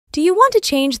Do you want to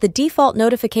change the default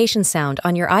notification sound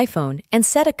on your iPhone and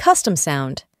set a custom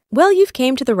sound? Well, you've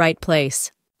came to the right place.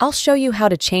 I'll show you how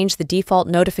to change the default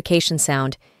notification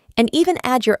sound and even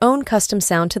add your own custom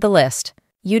sound to the list.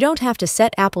 You don't have to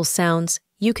set Apple's sounds.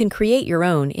 You can create your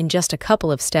own in just a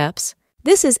couple of steps.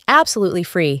 This is absolutely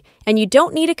free, and you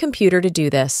don't need a computer to do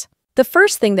this. The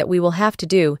first thing that we will have to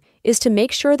do is to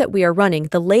make sure that we are running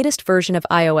the latest version of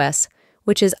iOS,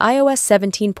 which is iOS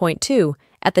 17.2,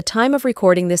 at the time of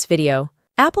recording this video.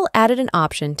 Apple added an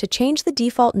option to change the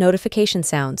default notification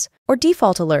sounds, or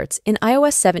default alerts, in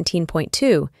iOS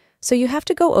 17.2, so you have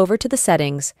to go over to the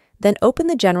settings, then open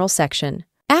the General section.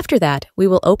 After that, we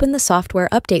will open the Software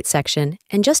Update section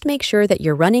and just make sure that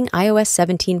you're running iOS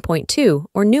 17.2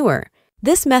 or newer.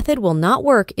 This method will not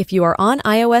work if you are on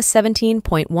iOS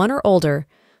 17.1 or older,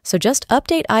 so just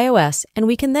update iOS and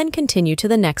we can then continue to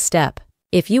the next step.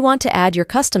 If you want to add your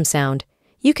custom sound,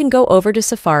 you can go over to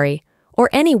Safari or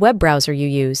any web browser you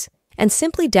use and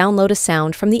simply download a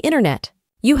sound from the internet.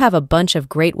 You have a bunch of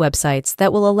great websites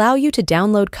that will allow you to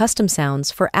download custom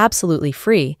sounds for absolutely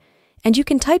free, and you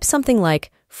can type something like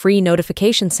free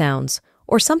notification sounds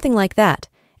or something like that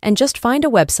and just find a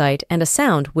website and a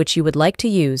sound which you would like to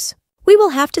use. We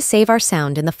will have to save our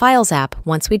sound in the Files app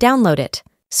once we download it.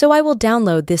 So I will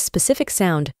download this specific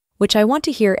sound, which I want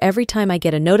to hear every time I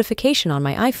get a notification on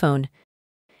my iPhone.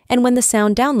 And when the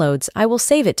sound downloads, I will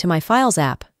save it to my Files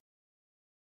app.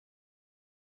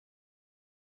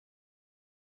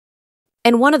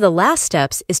 And one of the last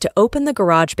steps is to open the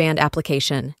GarageBand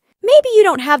application. Maybe you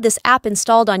don't have this app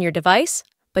installed on your device,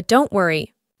 but don't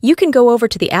worry. You can go over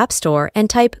to the App Store and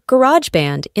type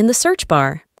GarageBand in the search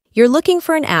bar. You're looking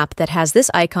for an app that has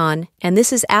this icon, and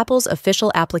this is Apple's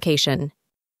official application.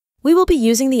 We will be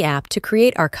using the app to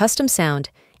create our custom sound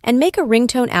and make a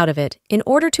ringtone out of it in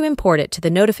order to import it to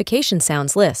the notification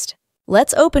sounds list.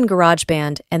 Let's open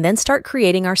GarageBand and then start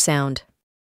creating our sound.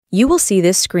 You will see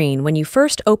this screen when you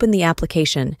first open the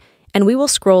application, and we will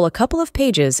scroll a couple of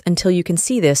pages until you can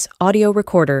see this Audio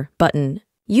Recorder button.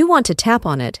 You want to tap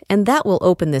on it, and that will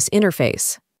open this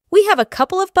interface. We have a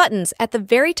couple of buttons at the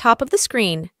very top of the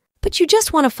screen, but you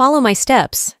just want to follow my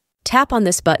steps. Tap on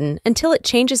this button until it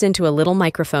changes into a little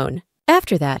microphone.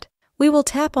 After that, we will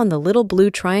tap on the little blue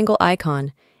triangle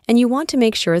icon, and you want to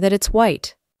make sure that it's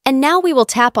white. And now we will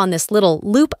tap on this little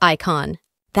loop icon.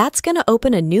 That's going to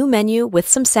open a new menu with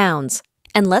some sounds.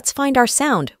 And let's find our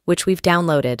sound, which we've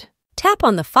downloaded. Tap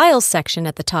on the Files section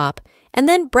at the top, and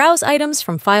then Browse Items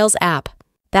from Files app.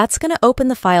 That's going to open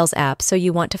the Files app, so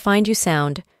you want to find your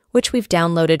sound, which we've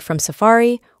downloaded from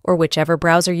Safari or whichever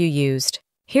browser you used.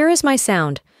 Here is my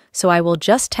sound, so I will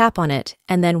just tap on it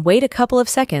and then wait a couple of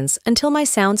seconds until my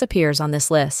sounds appears on this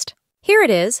list. Here it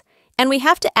is, and we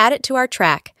have to add it to our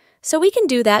track, so we can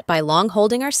do that by long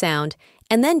holding our sound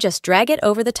and then just drag it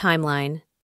over the timeline.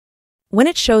 When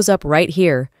it shows up right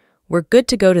here, we're good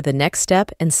to go to the next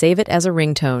step and save it as a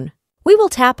ringtone. We will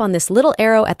tap on this little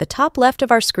arrow at the top left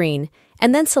of our screen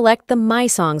and then select the My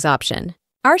Songs option.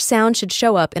 Our sound should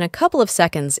show up in a couple of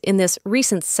seconds in this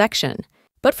Recent section,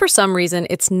 but for some reason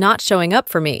it's not showing up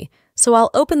for me, so I'll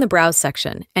open the Browse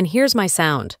section, and here's my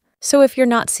sound. So if you're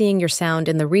not seeing your sound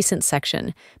in the Recent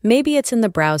section, maybe it's in the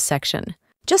Browse section.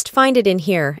 Just find it in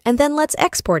here, and then let's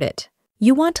export it.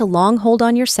 You want to long hold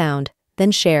on your sound, then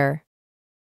share.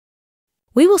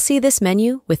 We will see this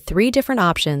menu with 3 different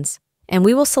options, and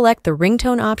we will select the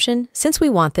ringtone option since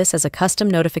we want this as a custom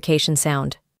notification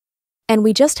sound. And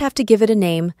we just have to give it a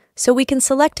name so we can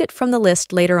select it from the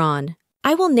list later on.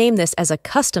 I will name this as a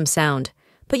custom sound,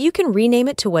 but you can rename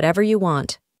it to whatever you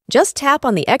want. Just tap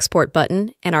on the Export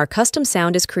button and our custom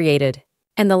sound is created.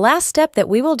 And the last step that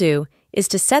we will do is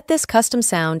to set this custom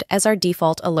sound as our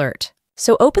default alert.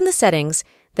 So open the settings,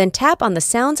 then tap on the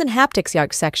Sounds and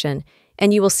Haptics section,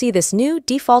 and you will see this new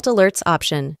Default Alerts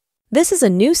option. This is a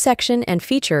new section and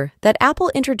feature that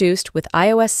Apple introduced with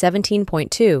iOS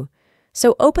 17.2.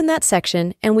 So open that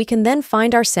section and we can then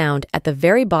find our sound at the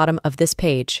very bottom of this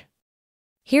page.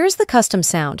 Here's the custom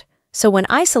sound, so when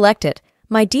I select it,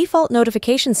 my default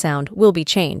notification sound will be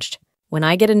changed. When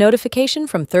I get a notification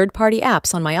from third-party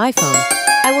apps on my iPhone,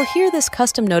 I will hear this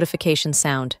custom notification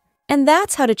sound. And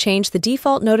that's how to change the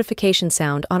default notification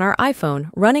sound on our iPhone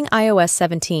running iOS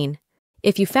 17.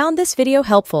 If you found this video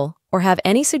helpful or have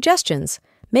any suggestions,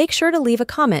 make sure to leave a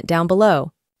comment down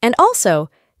below. And also,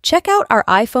 check out our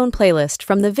iPhone playlist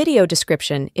from the video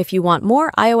description if you want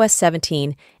more iOS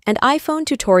 17 and iPhone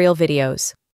tutorial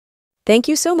videos. Thank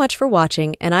you so much for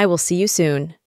watching, and I will see you soon.